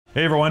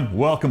Hey everyone,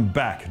 welcome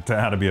back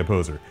to How to Be a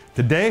Poser.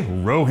 Today,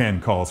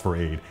 Rohan calls for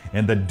aid,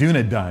 and the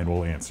Dunedain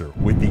will answer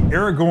with the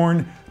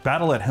Aragorn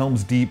Battle at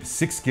Helm's Deep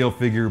 6-scale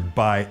figure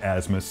by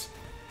Asmus,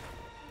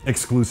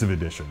 exclusive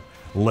edition.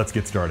 Let's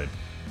get started.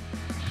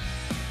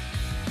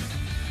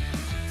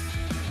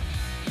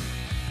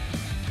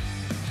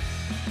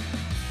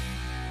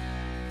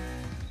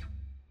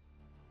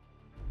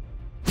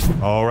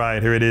 All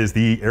right, here it is,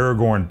 the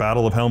Aragorn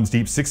Battle of Helm's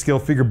Deep 6-scale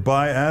figure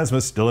by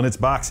Asmus, still in its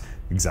box,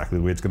 exactly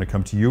the way it's going to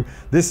come to you.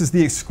 This is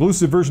the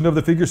exclusive version of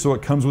the figure, so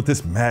it comes with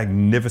this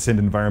magnificent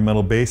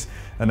environmental base,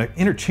 and an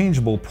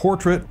interchangeable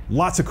portrait,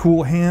 lots of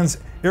cool hands,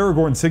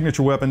 Aragorn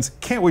signature weapons.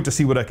 Can't wait to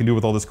see what I can do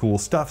with all this cool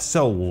stuff,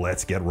 so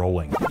let's get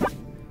rolling.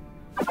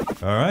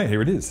 All right,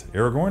 here it is,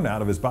 Aragorn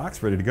out of his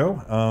box, ready to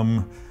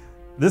go.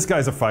 This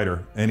guy's a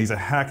fighter, and he's a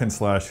hack and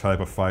slash type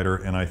of fighter,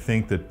 and I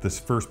think that this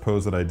first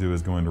pose that I do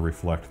is going to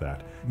reflect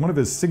that. One of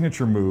his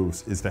signature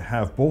moves is to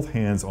have both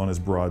hands on his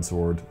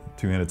broadsword,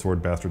 two-handed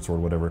sword, bastard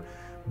sword, whatever,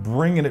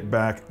 bringing it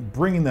back,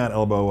 bringing that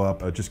elbow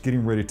up, just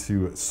getting ready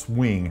to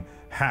swing,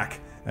 hack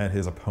at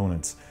his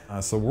opponents.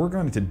 So we're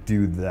going to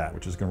do that,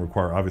 which is going to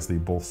require obviously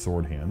both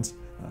sword hands.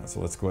 So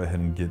let's go ahead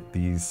and get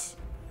these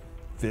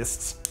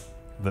fists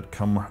that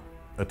come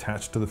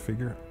attached to the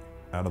figure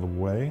out of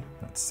the way.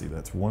 Let's see,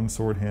 that's one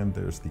sword hand,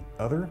 there's the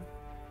other.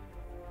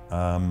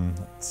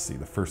 Let's see,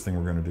 the first thing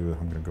we're gonna do,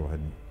 I'm gonna go ahead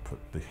and put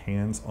the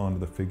hands onto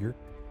the figure.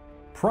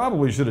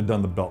 Probably should have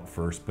done the belt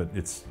first, but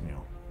it's, you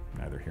know,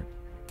 neither here.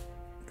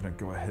 I'm gonna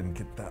go ahead and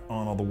get that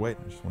on all the way.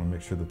 I just wanna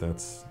make sure that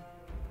that's,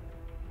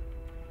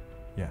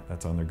 yeah,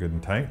 that's on there good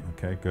and tight.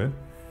 Okay, good.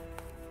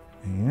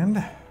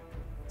 And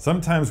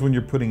sometimes when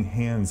you're putting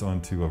hands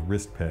onto a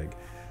wrist peg,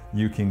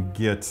 you can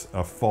get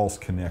a false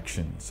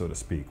connection, so to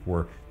speak,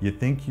 where you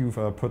think you've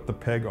put the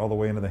peg all the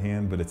way into the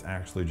hand, but it's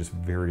actually just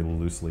very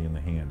loosely in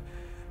the hand.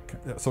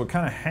 So it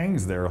kind of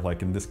hangs there,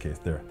 like in this case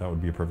there. That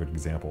would be a perfect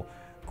example.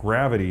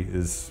 Gravity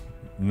is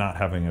not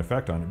having an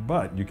effect on it,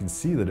 but you can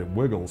see that it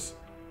wiggles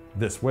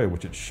this way,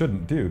 which it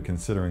shouldn't do,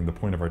 considering the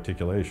point of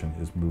articulation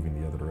is moving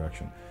the other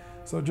direction.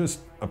 So just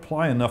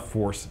apply enough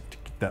force to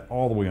get that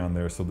all the way on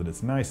there so that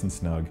it's nice and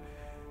snug,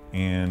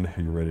 and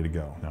you're ready to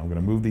go. Now I'm gonna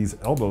move these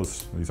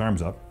elbows, these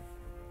arms up,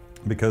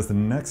 because the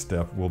next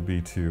step will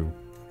be to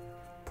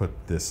put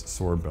this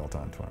sword belt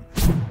onto him.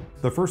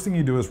 The first thing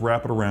you do is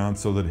wrap it around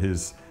so that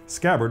his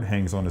scabbard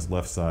hangs on his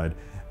left side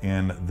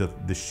and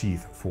the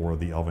sheath for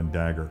the elven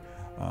dagger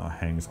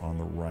hangs on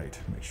the right.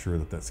 Make sure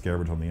that that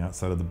scabbard's on the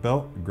outside of the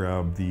belt.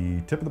 Grab the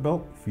tip of the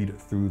belt, feed it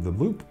through the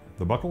loop,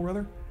 the buckle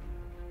rather,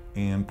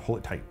 and pull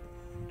it tight.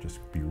 Just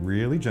be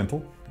really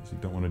gentle, because you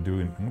don't want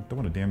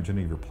to damage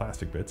any of your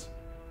plastic bits.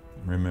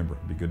 Remember,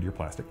 be good to your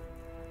plastic.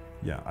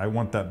 Yeah, I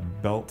want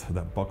that belt,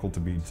 that buckle to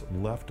be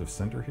left of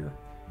center here.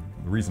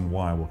 The reason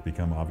why will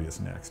become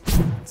obvious next.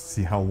 Let's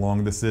see how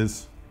long this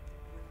is.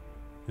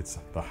 It's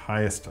the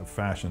highest of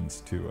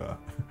fashions to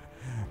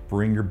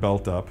bring your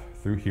belt up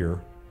through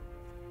here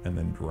and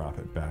then drop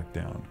it back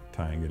down,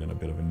 tying it in a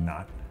bit of a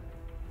knot.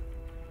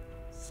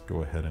 Let's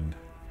go ahead and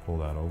pull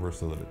that over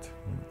so that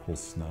when it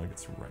pulls snug,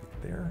 it's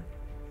right there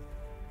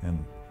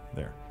and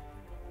there.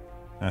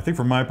 And I think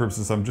for my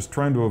purposes, I'm just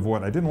trying to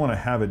avoid, I didn't want to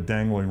have it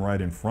dangling right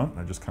in front.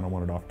 I just kind of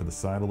want it off to the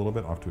side a little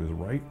bit, off to his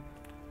right.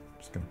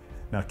 Just gonna,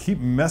 now keep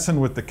messing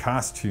with the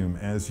costume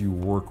as you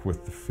work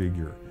with the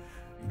figure,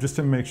 just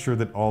to make sure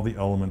that all the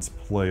elements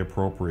play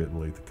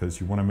appropriately, because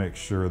you want to make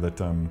sure that,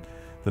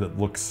 that it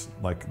looks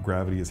like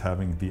gravity is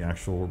having the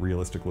actual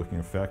realistic looking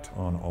effect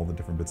on all the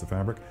different bits of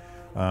fabric.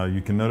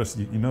 You can notice,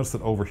 you notice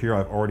that over here,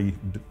 I've already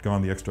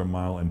gone the extra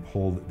mile and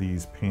pulled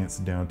these pants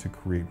down to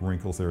create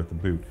wrinkles there at the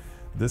boot.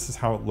 This is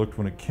how it looked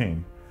when it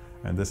came,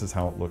 and this is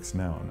how it looks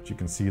now. And you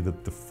can see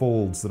that the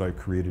folds that I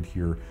created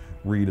here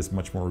read as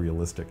much more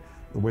realistic.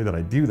 The way that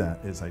I do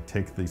that is I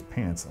take these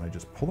pants and I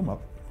just pull them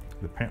up,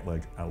 the pant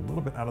leg, a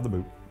little bit out of the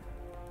boot,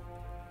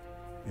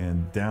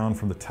 and down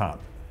from the top,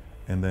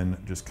 and then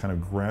just kind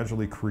of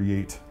gradually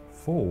create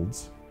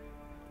folds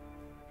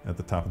at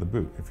the top of the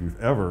boot. If you've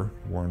ever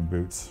worn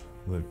boots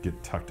that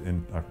get tucked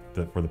in,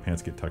 where the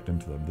pants get tucked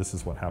into them, this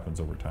is what happens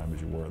over time as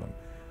you wear them.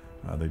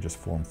 They just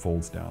form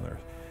folds down there.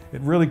 It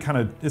really kind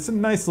of, it's a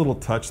nice little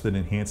touch that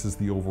enhances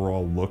the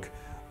overall look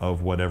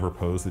of whatever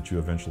pose that you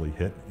eventually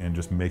hit, and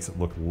just makes it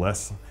look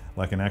less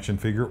like an action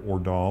figure or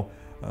doll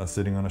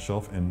sitting on a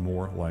shelf and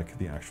more like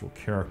the actual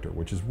character,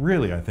 which is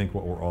really, I think,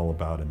 what we're all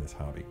about in this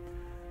hobby.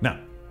 Now,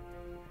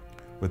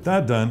 with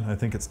that done, I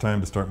think it's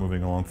time to start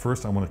moving along.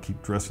 First, I want to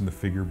keep dressing the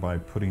figure by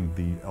putting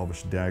the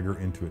elvish dagger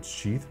into its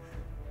sheath.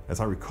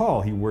 As I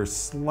recall, he wears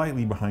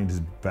slightly behind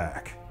his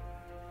back,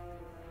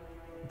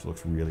 which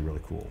looks really,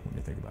 really cool when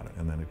you think about it.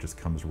 And then it just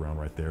comes around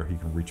right there. He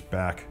can reach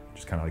back,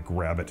 just kind of like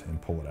grab it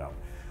and pull it out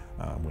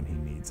when he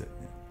needs it,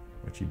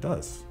 which he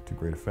does to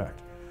great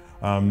effect.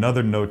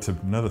 Another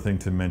thing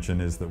to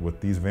mention is that with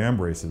these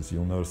vambraces,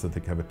 you'll notice that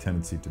they have a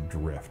tendency to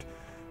drift.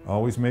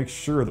 Always make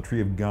sure the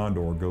Tree of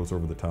Gondor goes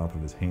over the top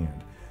of his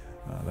hand.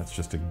 That's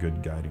just a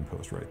good guiding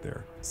post right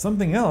there.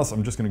 Something else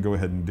I'm just going to go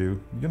ahead and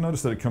do, you'll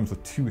notice that it comes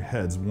with two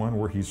heads, one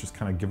where he's just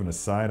kind of giving a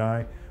side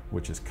eye,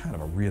 which is kind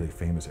of a really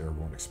famous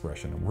Aragorn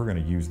expression, and we're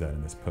going to use that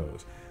in this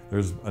pose.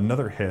 There's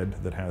another head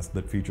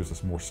that features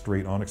this more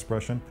straight on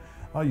expression.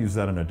 I'll use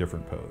that in a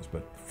different pose,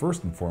 but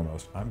first and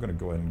foremost, I'm going to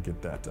go ahead and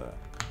get that,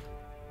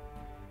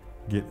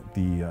 get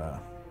the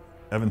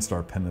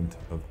Evenstar pendant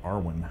of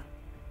Arwen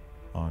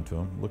onto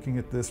him. Looking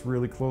at this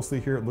really closely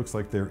here, it looks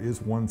like there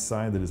is one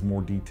side that is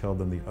more detailed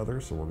than the other,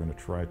 so we're going to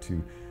try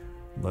to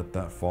let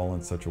that fall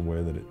in such a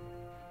way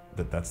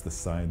that that's the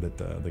side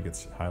that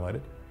gets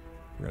highlighted.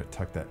 We're going to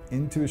tuck that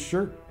into his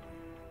shirt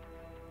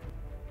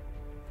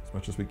as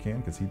much as we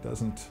can, because he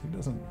doesn't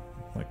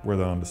like wear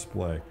that on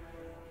display.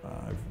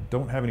 I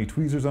don't have any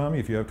tweezers on me.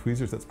 If you have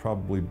tweezers, that's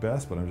probably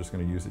best, but I'm just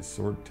going to use his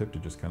sword tip to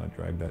just kind of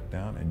drag that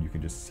down, and you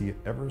can just see it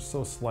ever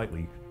so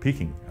slightly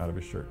peeking out of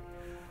his shirt.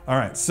 All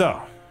right, so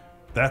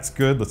that's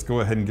good. Let's go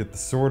ahead and get the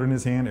sword in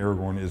his hand.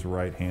 Aragorn is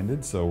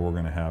right-handed, so we're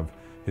going to have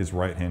his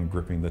right hand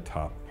gripping the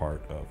top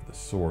part of the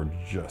sword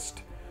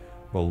just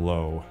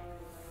below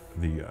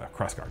the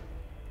crossguard.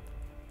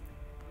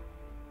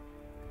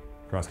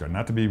 Crossguard,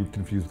 not to be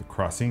confused with the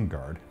crossing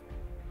guard.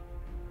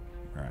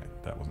 All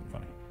right, that wasn't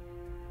funny.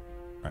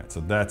 All right,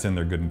 so that's in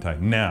there good and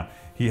tight. Now,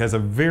 he has a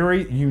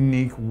very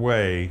unique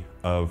way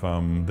of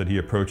that he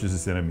approaches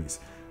his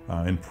enemies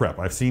in prep.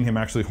 I've seen him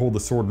actually hold the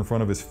sword in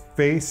front of his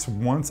face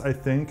once, I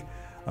think,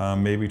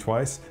 maybe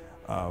twice.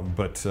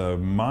 But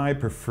my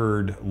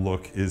preferred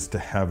look is to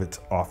have it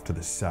off to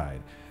the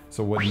side.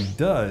 So what he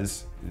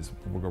does is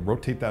we're gonna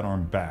rotate that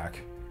arm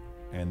back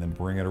and then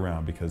bring it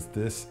around, because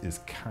this is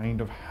kind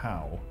of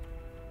how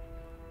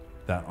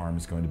that arm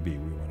is going to be.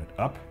 We want it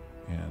up,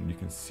 and you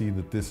can see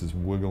that this is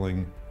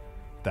wiggling.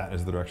 That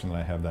is the direction that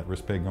I have that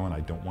wrist peg going. I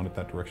don't want it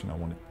that direction, I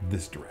want it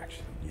this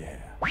direction, yeah.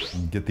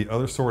 And get the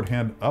other sword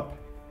hand up,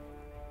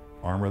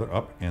 arm rather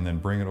up, and then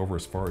bring it over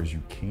as far as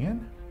you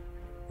can.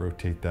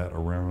 Rotate that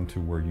around to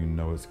where you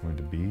know it's going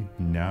to be.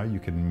 Now you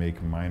can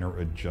make minor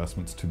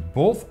adjustments to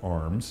both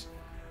arms.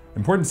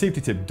 Important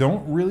safety tip,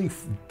 don't really,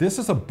 this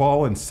is a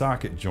ball and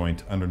socket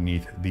joint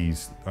underneath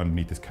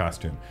this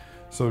costume.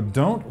 So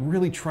don't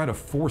really try to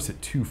force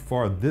it too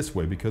far this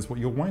way, because what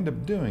you'll wind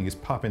up doing is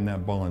popping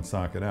that ball and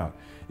socket out.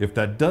 If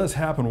that does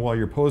happen while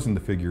you're posing the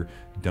figure,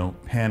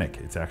 don't panic.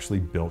 It's actually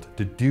built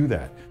to do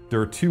that.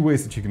 There are two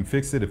ways that you can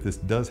fix it if this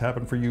does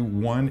happen for you.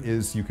 One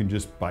is you can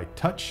just by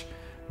touch,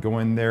 go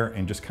in there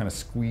and just kind of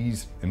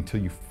squeeze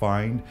until you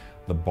find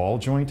the ball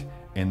joint,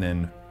 and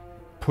then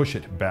push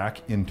it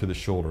back into the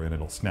shoulder and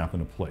it'll snap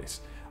into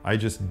place. I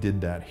just did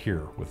that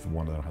here with the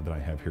one that I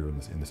have here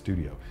in the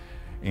studio,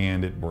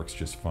 and it works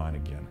just fine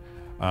again.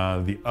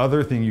 The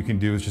other thing you can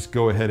do is just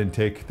go ahead and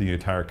take the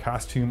entire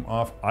costume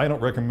off. I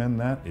don't recommend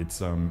that.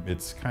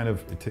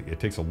 It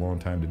takes a long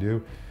time to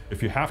do.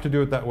 If you have to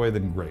do it that way,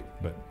 then great.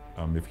 But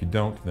if you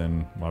don't,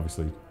 then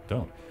obviously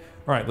don't.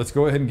 All right, let's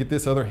go ahead and get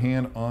this other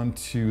hand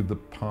onto the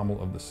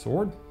pommel of the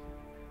sword.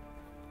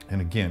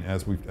 And again,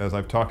 as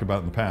I've talked about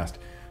in the past,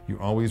 you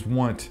always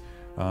want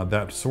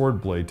that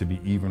sword blade to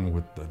be even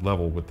with the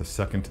level with the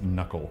second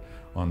knuckle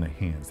on the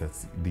hands.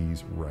 That's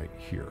these right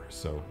here.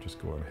 So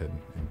just go ahead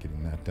and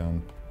getting that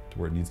down to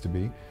where it needs to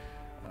be.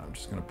 I'm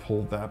just gonna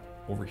pull that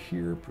over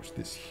here, push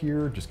this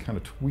here, just kind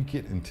of tweak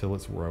it until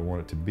it's where I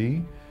want it to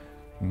be.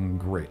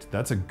 Great,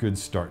 that's a good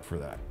start for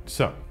that.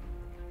 So,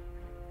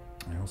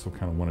 I also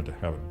kind of wanted to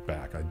have it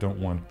back. I don't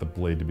want the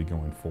blade to be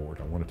going forward.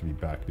 I want it to be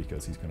back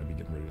because he's gonna be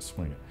getting ready to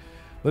swing it.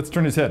 Let's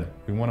turn his head.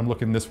 We want him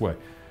looking this way.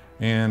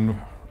 And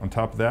on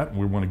top of that,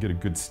 we want to get a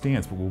good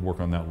stance, but we'll work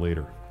on that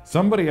later.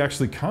 Somebody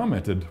actually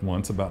commented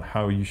once about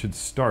how you should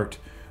start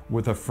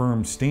with a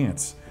firm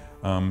stance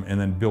and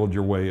then build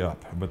your way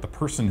up. But the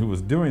person who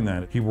was doing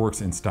that, he works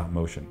in stop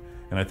motion.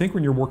 And I think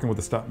when you're working with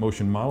a stop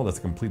motion model, that's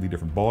a completely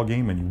different ball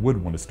game, and you would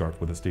want to start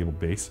with a stable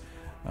base.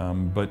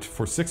 But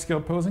for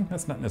 6-scale posing,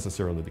 that's not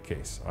necessarily the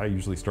case. I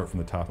usually start from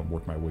the top and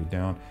work my way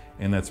down,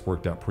 and that's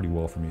worked out pretty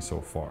well for me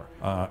so far.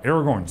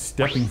 Aragorn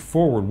stepping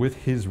forward with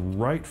his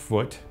right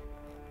foot,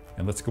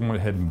 and let's go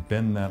ahead and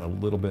bend that a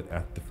little bit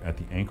at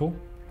the ankle.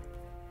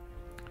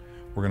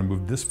 We're gonna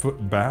move this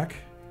foot back,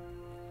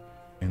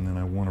 and then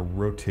I wanna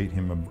rotate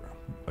him,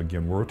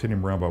 again, we're rotating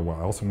him around by a while.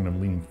 I also want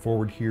him leaning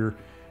forward here,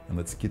 and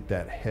let's get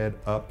that head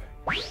up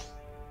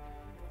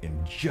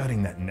and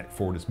jutting that neck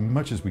forward as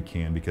much as we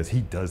can, because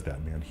he does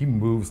that, man. He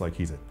moves like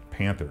he's a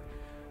panther,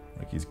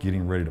 like he's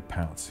getting ready to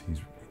pounce.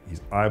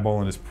 He's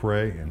eyeballing his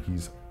prey, and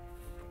he's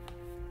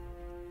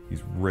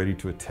ready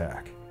to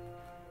attack.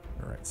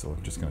 All right, so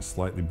I'm just gonna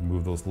slightly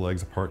move those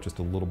legs apart just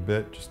a little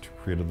bit, just to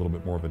create a little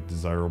bit more of a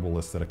desirable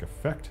aesthetic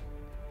effect.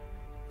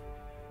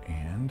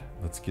 And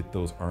let's get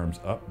those arms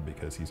up,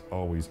 because he's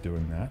always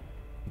doing that.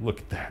 Look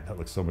at that, that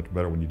looks so much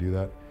better when you do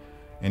that.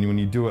 And when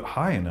you do it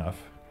high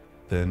enough,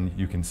 then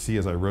you can see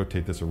as I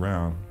rotate this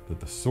around that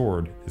the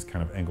sword is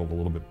kind of angled a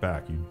little bit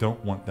back. You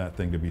don't want that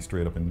thing to be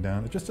straight up and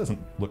down. It just doesn't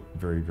look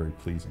very, very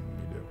pleasing when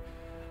you do.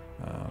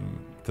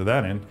 To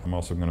that end, I'm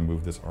also gonna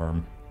move this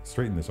arm,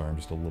 straighten this arm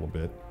just a little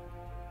bit.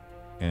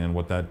 And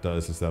what that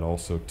does is that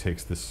also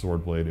takes this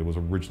sword blade. It was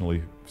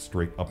originally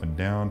straight up and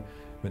down,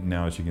 but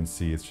now as you can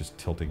see, it's just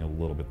tilting a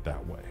little bit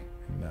that way.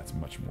 and that's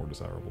much more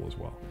desirable as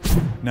well.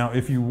 Now,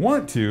 if you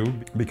want to,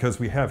 because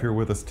we have here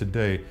with us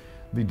today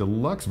the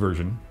deluxe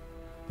version,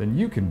 then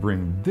you can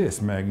bring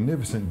this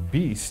magnificent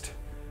beast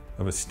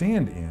of a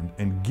stand-in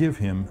and give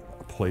him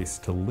a place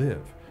to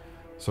live.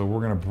 So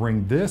we're gonna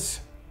bring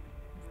this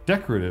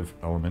decorative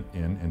element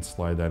in and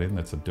slide that in.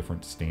 That's a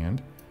different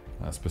stand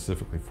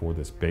specifically for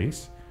this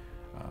base.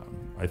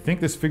 I think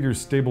this figure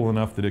is stable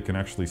enough that it can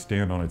actually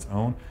stand on its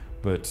own,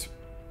 but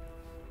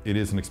it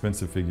is an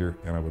expensive figure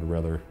and I would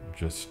rather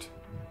just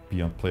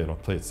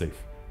play it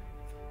safe.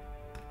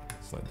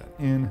 Slide that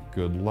in,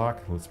 good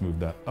luck. Let's move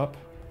that up.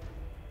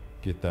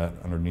 Get that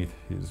underneath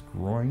his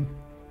groin.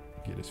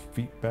 Get his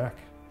feet back.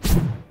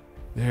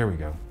 There we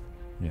go.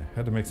 Yeah,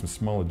 had to make some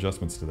small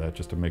adjustments to that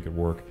just to make it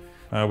work.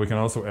 We can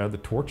also add the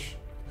torch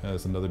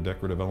as another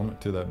decorative element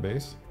to that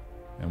base.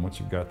 And once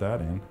you've got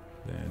that in,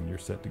 then you're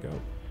set to go.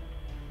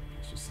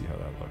 Let's just see how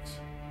that looks.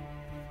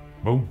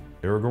 Boom,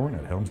 Aragorn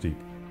at Helm's Deep.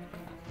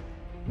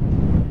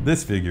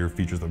 This figure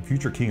features the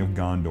future king of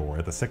Gondor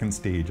at the second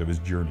stage of his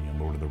journey in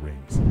Lord of the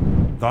Rings.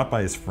 Thought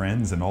by his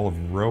friends and all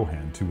of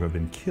Rohan to have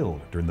been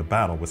killed during the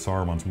battle with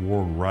Saruman's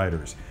warg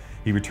riders,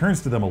 he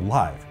returns to them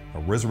alive, a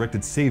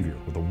resurrected savior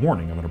with a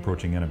warning of an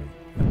approaching enemy,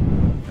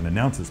 and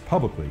announces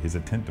publicly his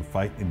intent to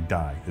fight and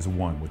die as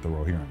one with the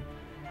Rohirrim.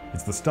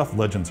 It's the stuff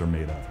legends are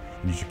made of,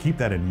 and you should keep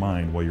that in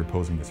mind while you're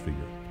posing this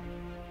figure.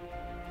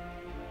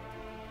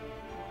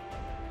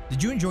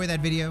 Did you enjoy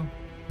that video?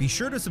 Be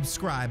sure to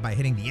subscribe by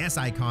hitting the S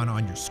icon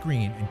on your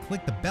screen and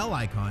click the bell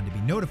icon to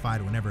be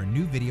notified whenever a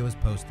new video is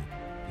posted.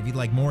 If you'd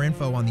like more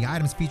info on the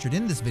items featured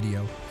in this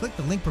video, click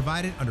the link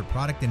provided under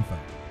product info.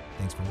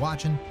 Thanks for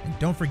watching, and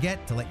don't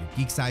forget to let your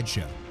geek side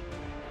show.